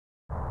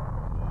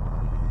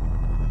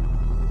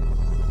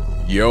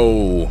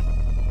Yo,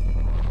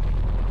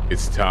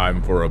 it's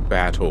time for a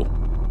battle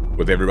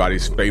with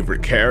everybody's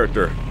favorite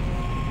character,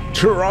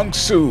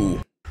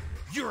 Trunksu.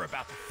 You're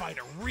about to fight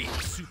a real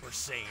Super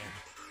Saiyan.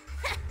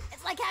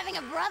 It's like having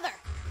a brother.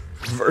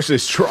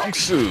 Versus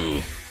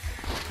Trunksu.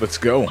 Let's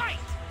go.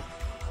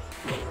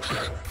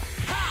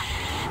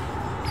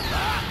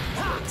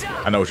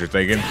 I know what you're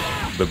thinking.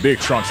 The big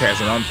Trunks has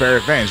an unfair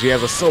advantage. He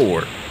has a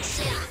sword.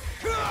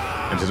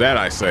 And to that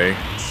I say,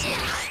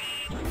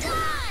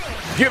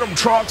 get him,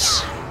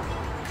 Trunks!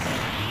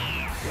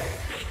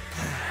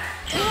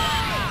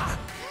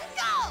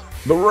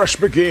 The rush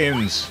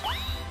begins.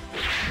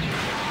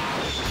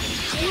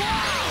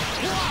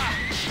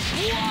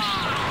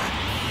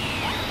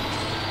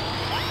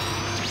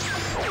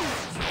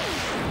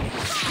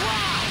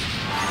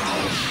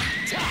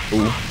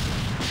 Ooh,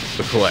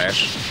 the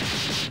clash.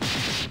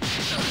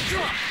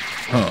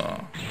 Huh.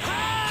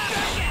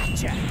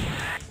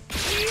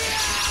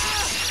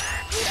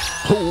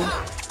 Ooh.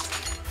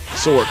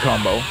 Sword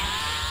combo.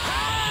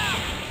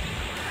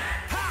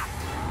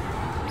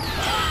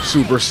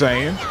 Super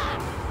Saiyan.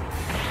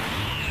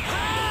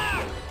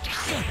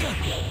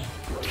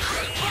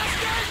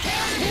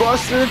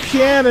 Buster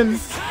Cannon.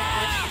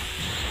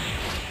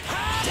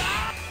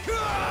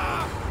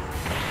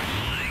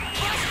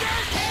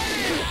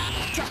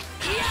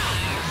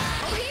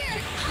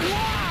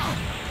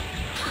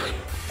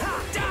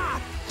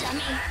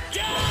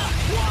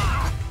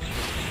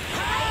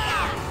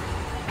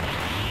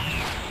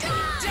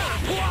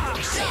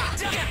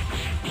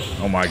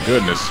 Oh my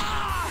goodness.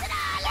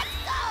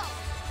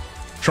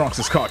 Trunks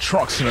has caught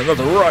Trunks in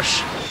another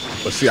rush.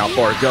 Let's see how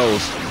far it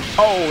goes.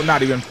 Oh,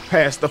 not even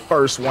past the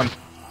first one.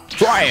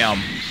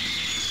 Blam!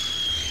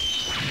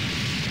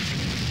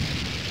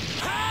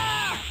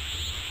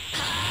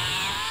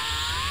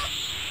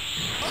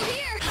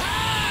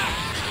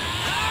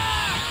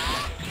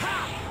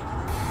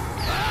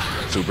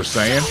 Super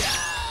Saiyan.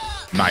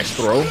 Nice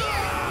throw.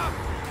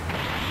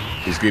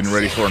 He's getting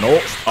ready for an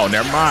ult. Oh,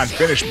 never mind.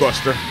 Finish,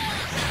 Buster.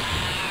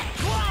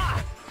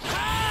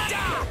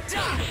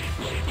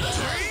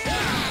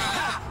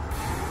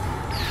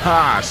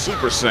 Ah,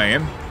 Super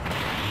Saiyan.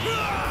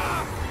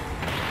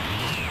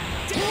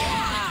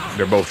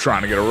 They're both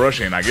trying to get a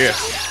rush in, I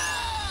guess.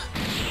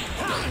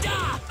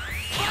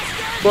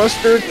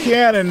 Buster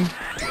Cannon.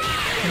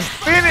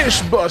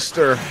 Finish,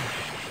 Buster.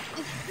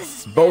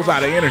 Both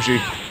out of energy.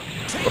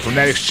 But from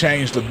that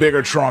exchange, the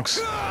bigger Trunks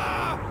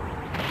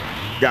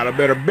got a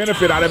better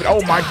benefit out of it.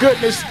 Oh my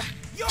goodness.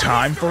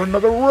 Time for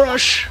another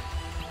rush.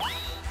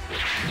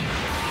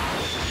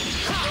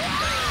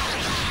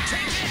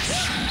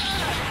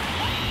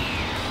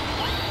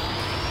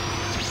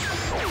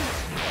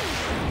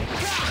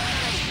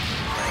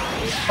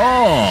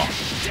 Oh,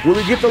 will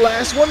we get the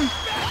last one?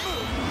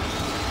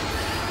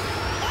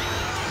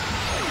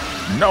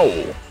 No.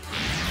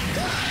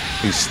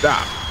 He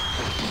stopped.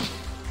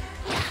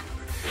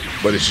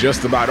 But it's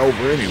just about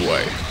over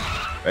anyway.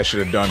 That should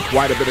have done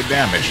quite a bit of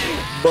damage.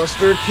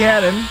 Buster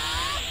Cannon.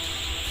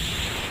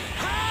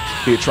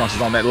 Kid Trunks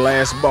is on that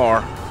last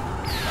bar.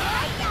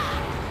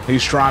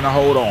 He's trying to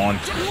hold on.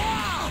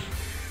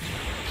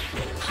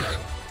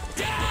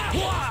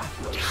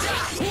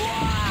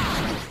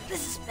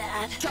 This is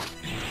bad.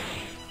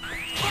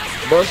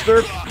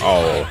 Buster.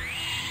 Oh.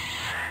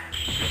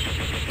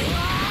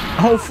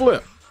 Oh,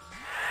 flip.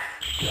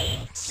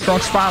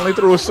 Trunks finally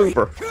threw a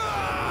super.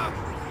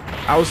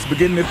 I was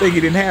beginning to think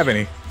he didn't have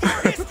any.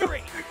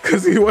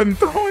 Because he wasn't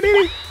throwing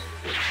any.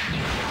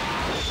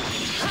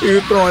 He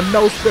was throwing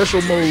no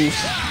special moves.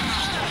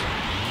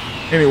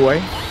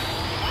 Anyway,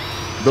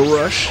 the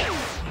rush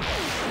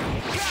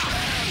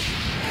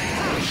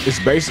is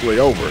basically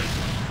over.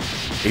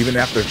 Even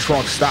after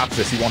Trunks stops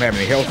this, he won't have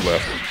any health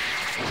left.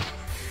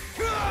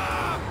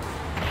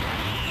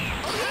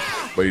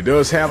 But he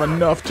does have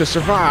enough to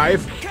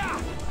survive.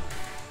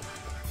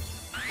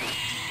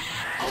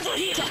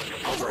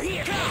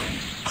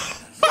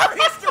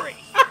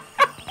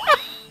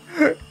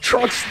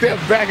 Trunks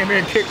stepped back and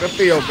then kicked the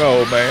field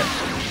goal, man.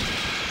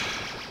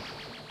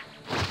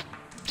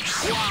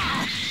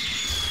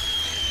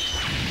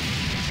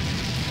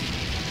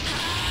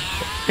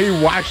 He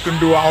watched him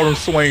do all them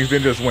swings,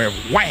 then just went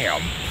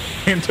wham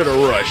into the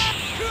rush.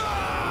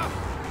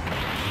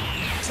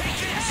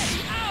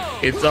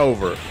 It's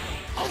over.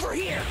 Over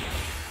here.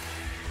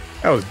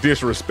 That was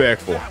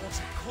disrespectful. That was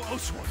a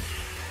close one.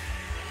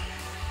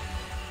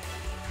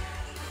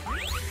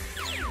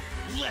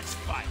 Let's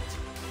fight.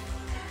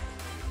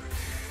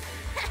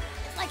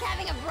 It's like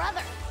having a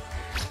brother.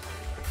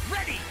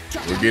 Ready.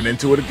 We're getting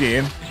into it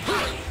again.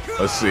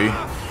 Let's see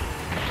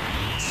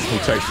who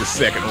takes the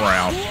second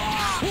round.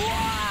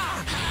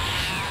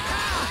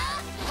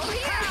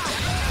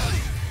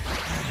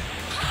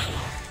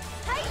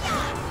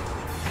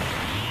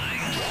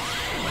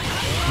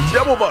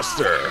 Double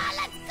Buster.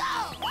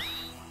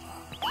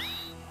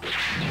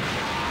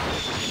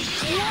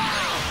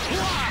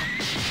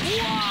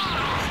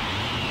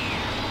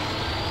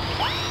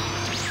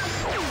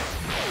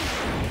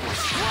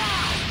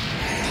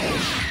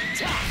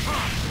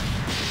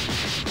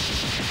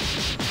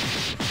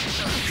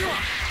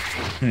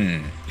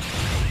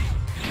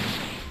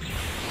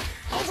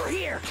 Over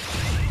here.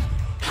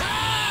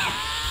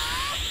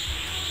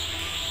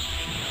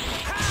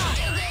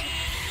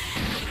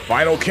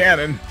 Final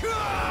cannon.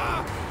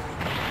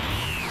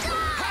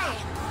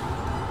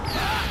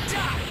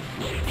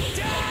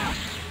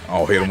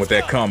 Oh, hit him with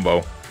that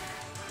combo.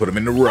 Put him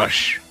in the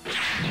rush.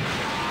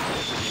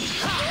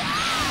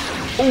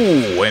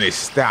 Ooh, and it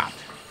stopped.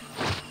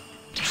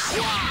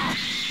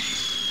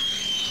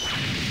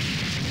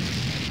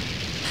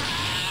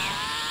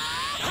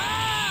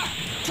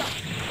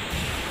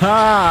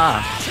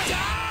 Ha!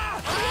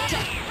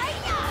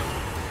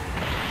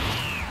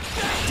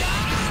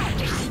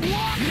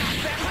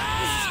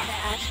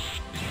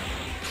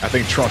 I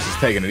think Trunks is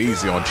taking it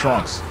easy on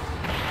Trunks.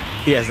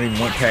 He hasn't even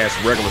went past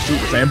regular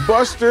Super Saiyan.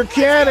 Buster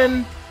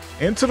Cannon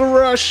into the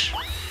rush.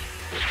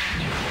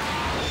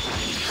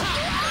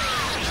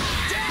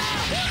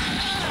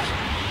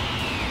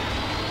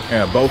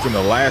 Yeah, both in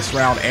the last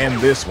round and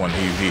this one,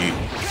 he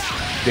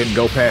didn't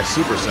go past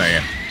Super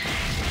Saiyan.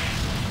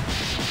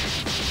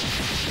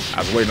 I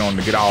was waiting on him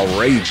to get all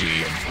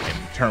ragey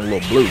and turn a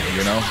little blue,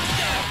 you know?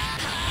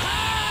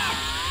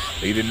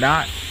 He did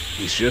not.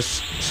 He's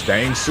just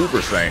staying Super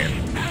Saiyan.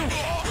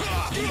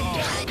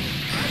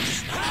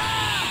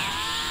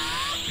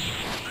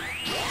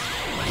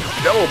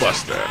 Double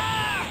Buster.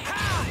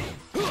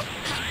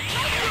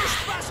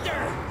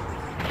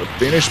 The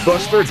Finish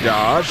Buster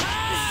dodged,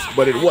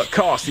 but at what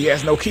cost? He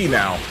has no ki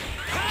now.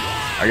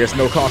 I guess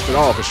no cost at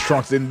all because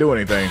Trunks didn't do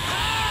anything.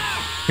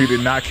 He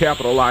did not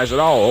capitalize at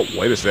all. Oh,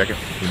 wait a second.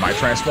 He might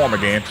transform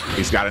again.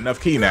 He's got enough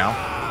ki now.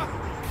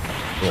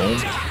 Boom.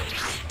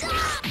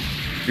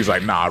 He's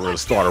like, nah, I'd rather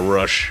start a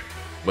rush.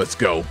 Let's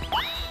go.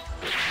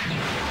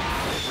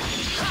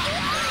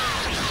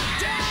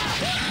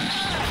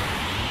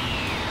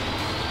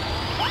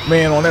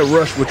 Man, on that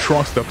rush with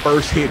Trunks, the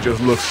first hit just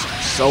looks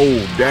so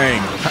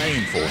dang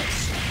painful.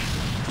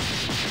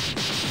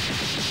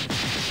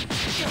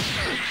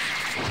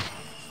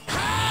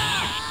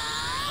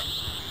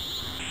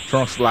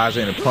 Trunks flies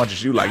in and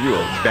punches you like you're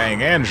a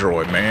dang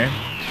android, man.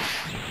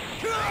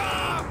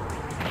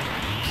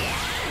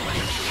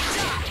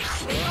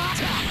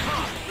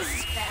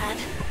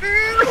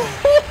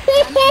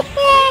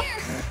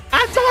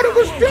 I thought it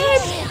was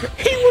dead.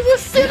 He was a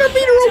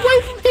centimeter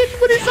away from hitting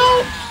with his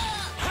own.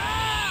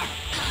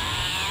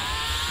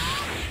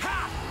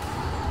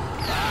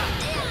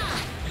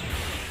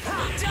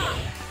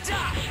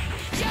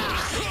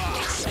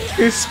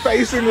 His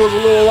spacing was a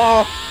little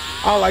off.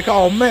 I was like,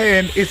 oh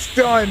man, it's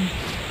done.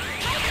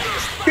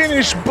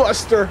 Finish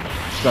Buster.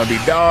 It's gonna be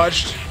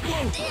dodged.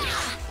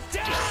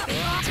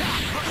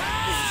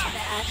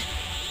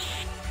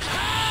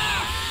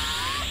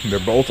 They're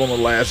both on the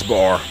last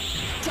bar.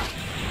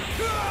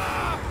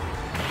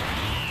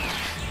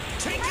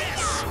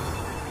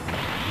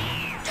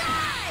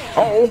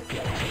 Uh-oh.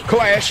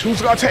 Clash.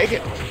 Who's gonna take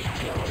it?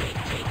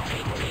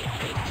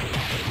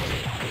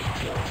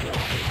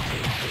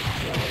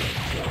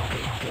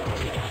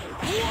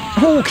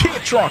 Oh,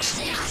 Kid Trunks.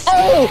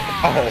 Oh!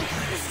 Oh.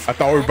 I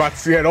thought we were about to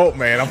see that ult,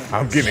 man.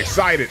 I'm getting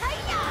excited.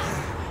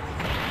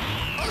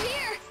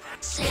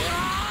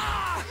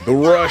 The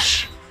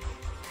rush.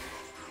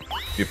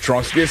 If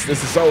Trunks gets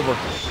this, it's over.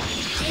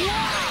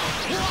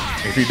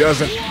 If he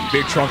doesn't,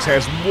 Big Trunks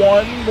has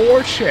one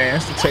more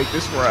chance to take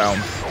this round.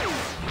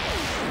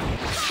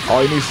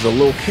 All he needs is a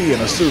little ki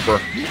and a super,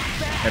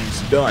 and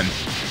it's done.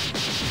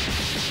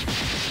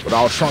 But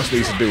all Trunks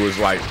needs to do is,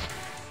 like,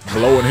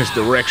 blow in his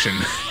direction,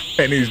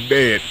 and he's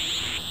dead.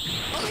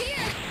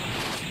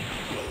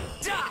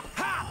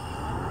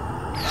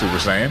 Super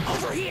Saiyan.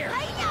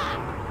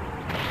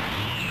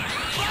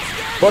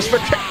 Buster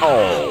Cannon.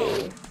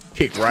 Oh,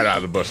 kicked right out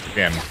of the Buster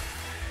Cannon.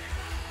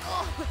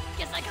 Oh,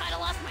 guess I kind of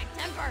lost my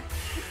temper.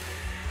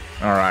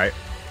 All right,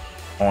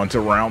 on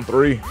to round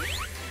 3.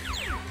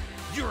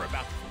 You're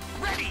about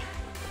ready.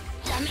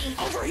 Dummy.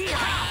 Over here.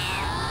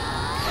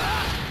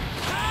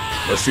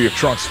 Let's see if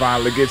Trunks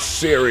finally gets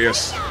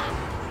serious.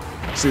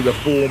 See the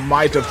full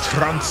might of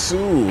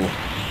Trunksu.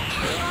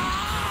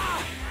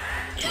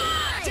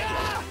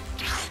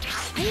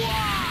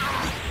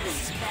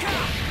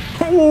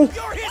 Ooh.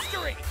 Your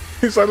history.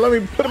 He's like, let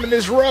me put him in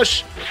this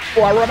rush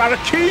before I run out of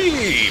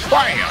ki.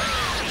 Bam!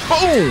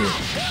 Boom!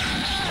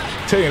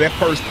 Tell you, that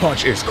first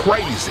punch is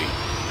crazy.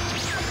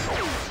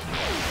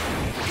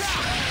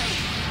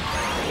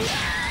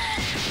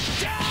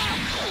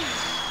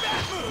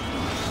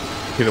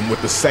 Hit him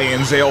with the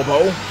Saiyan's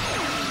elbow.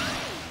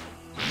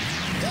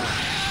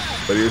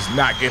 But he does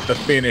not get the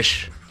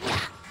finish.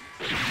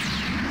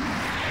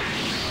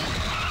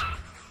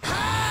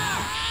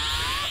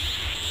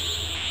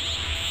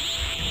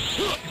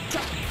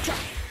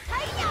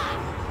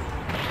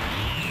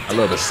 I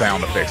love the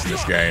sound effects in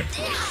this game.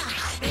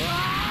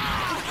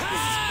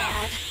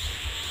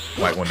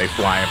 Like when they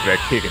fly in for that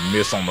kick and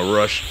miss on the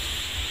rush.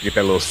 Get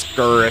that little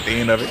skr at the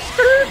end of it.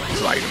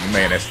 It's like,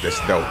 man, that's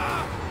dope.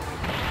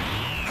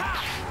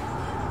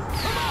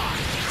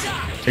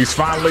 He's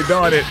finally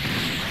done it.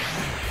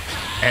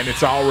 And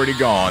it's already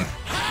gone.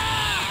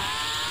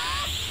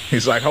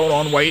 He's like, hold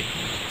on, wait.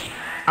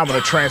 I'm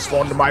gonna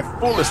transform to my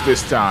fullest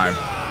this time.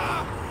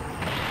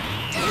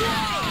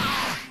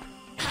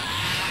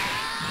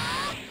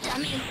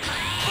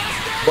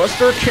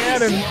 Buster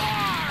Cannon.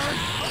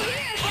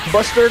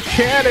 Buster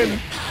Cannon.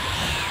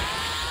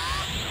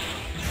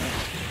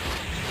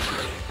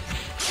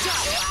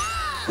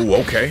 Ooh,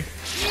 okay.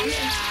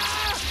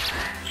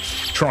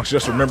 Trunks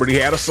just remembered he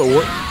had a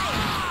sword.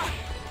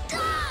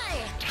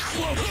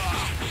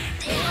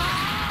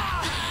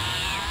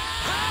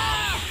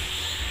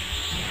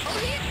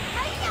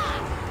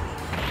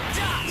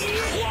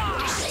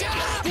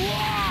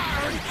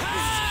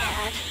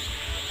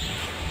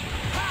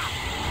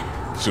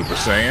 Super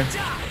Saiyan.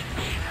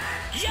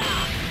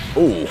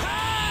 Ooh.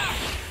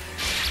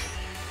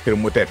 Hit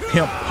him with that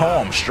pimp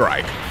palm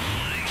strike.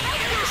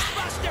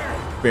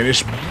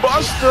 Finish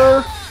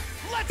Buster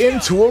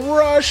into a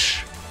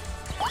rush.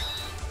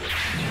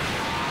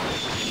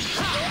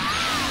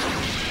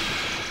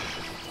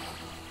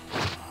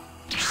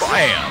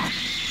 Bam.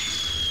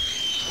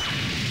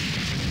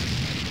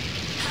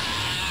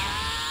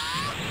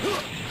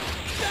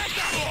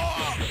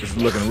 It's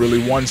looking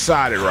really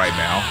one-sided right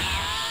now,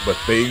 but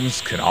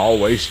things can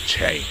always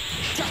change.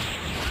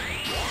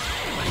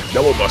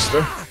 Double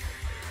Buster.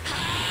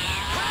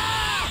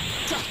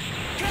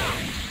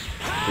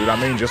 Dude, I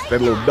mean, just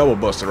that little double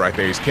Buster right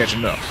there, he's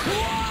catching up.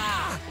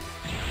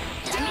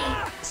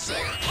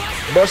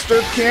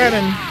 Buster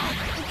Cannon.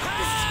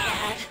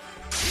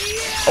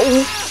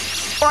 Oh,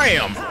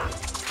 bam.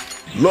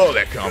 Love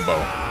that combo.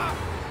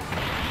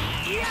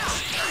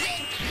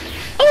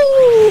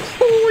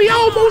 Oh, he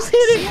almost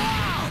hit it.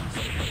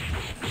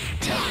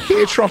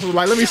 Kid Trunks was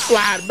like, let me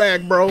slide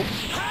back, bro.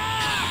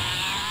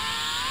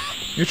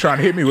 You're trying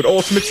to hit me with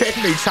ultimate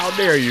techniques. How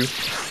dare you?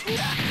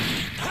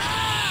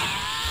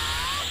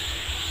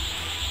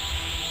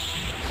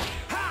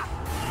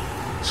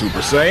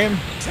 Super Saiyan.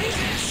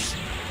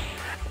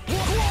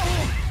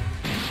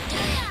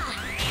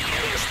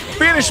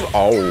 Finish.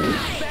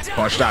 Oh,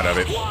 punched out of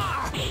it.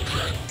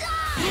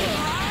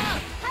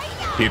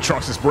 Kid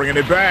Trunks is bringing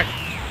it back.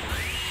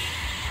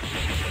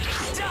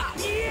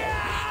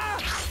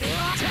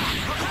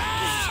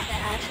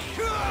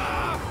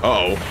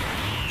 Uh-oh.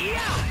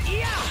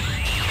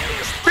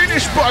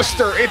 Finish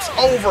Buster. It's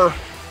over.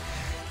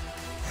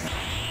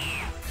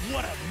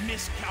 What a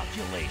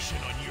miscalculation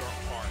on your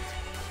part.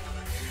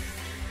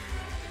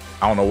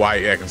 I don't know why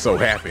he acting so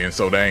happy and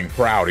so dang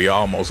proud he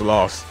almost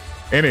lost.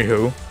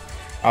 Anywho,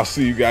 I'll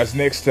see you guys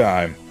next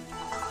time.